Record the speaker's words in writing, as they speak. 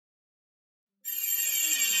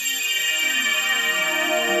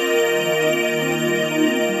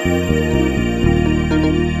Hi,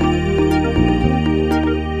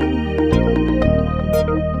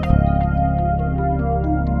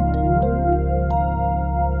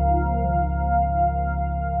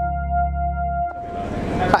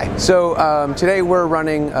 so today we're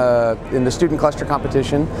running in the Student Cluster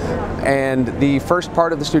Competition, and the first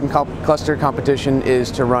part of the Student Cluster Competition is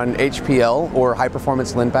to run HPL, or High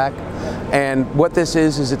Performance Lindback. And what this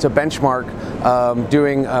is it's a benchmark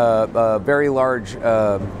doing a very large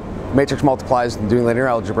matrix multiplies and doing linear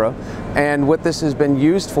algebra. And what this has been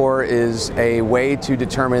used for is a way to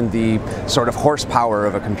determine the sort of horsepower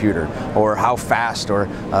of a computer, or how fast or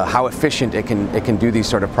how efficient it can do these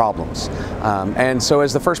sort of problems. And so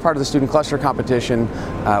as the first part of the Student Cluster Competition,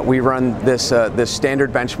 we run this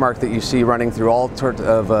standard benchmark that you see running through all sorts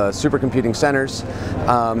of supercomputing centers.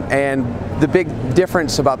 And the big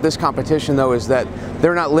difference about this competition, though, is that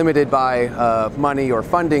they're not limited by money or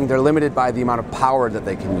funding. They're limited by the amount of power that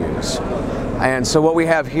they can use. And so what we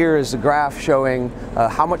have here is a graph showing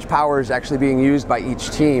how much power is actually being used by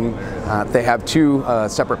each team. They have two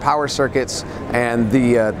separate power circuits, and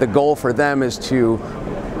the goal for them is to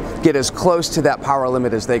get as close to that power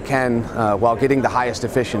limit as they can while getting the highest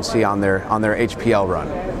efficiency on their HPL run.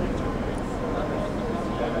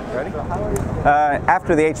 Ready?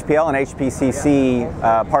 After the HPL and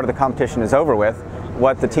HPCC part of the competition is over with,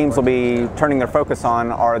 what the teams will be turning their focus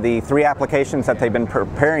on are the three applications that they've been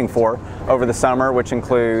preparing for over the summer, which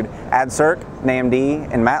include AdCirc,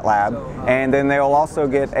 NAMD, and MATLAB. And then they will also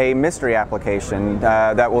get a mystery application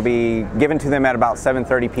that will be given to them at about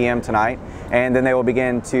 7:30 p.m. tonight. And then they will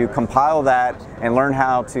begin to compile that and learn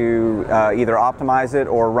how to either optimize it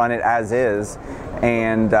or run it as is,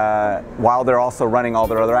 and while they're also running all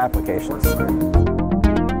their other applications.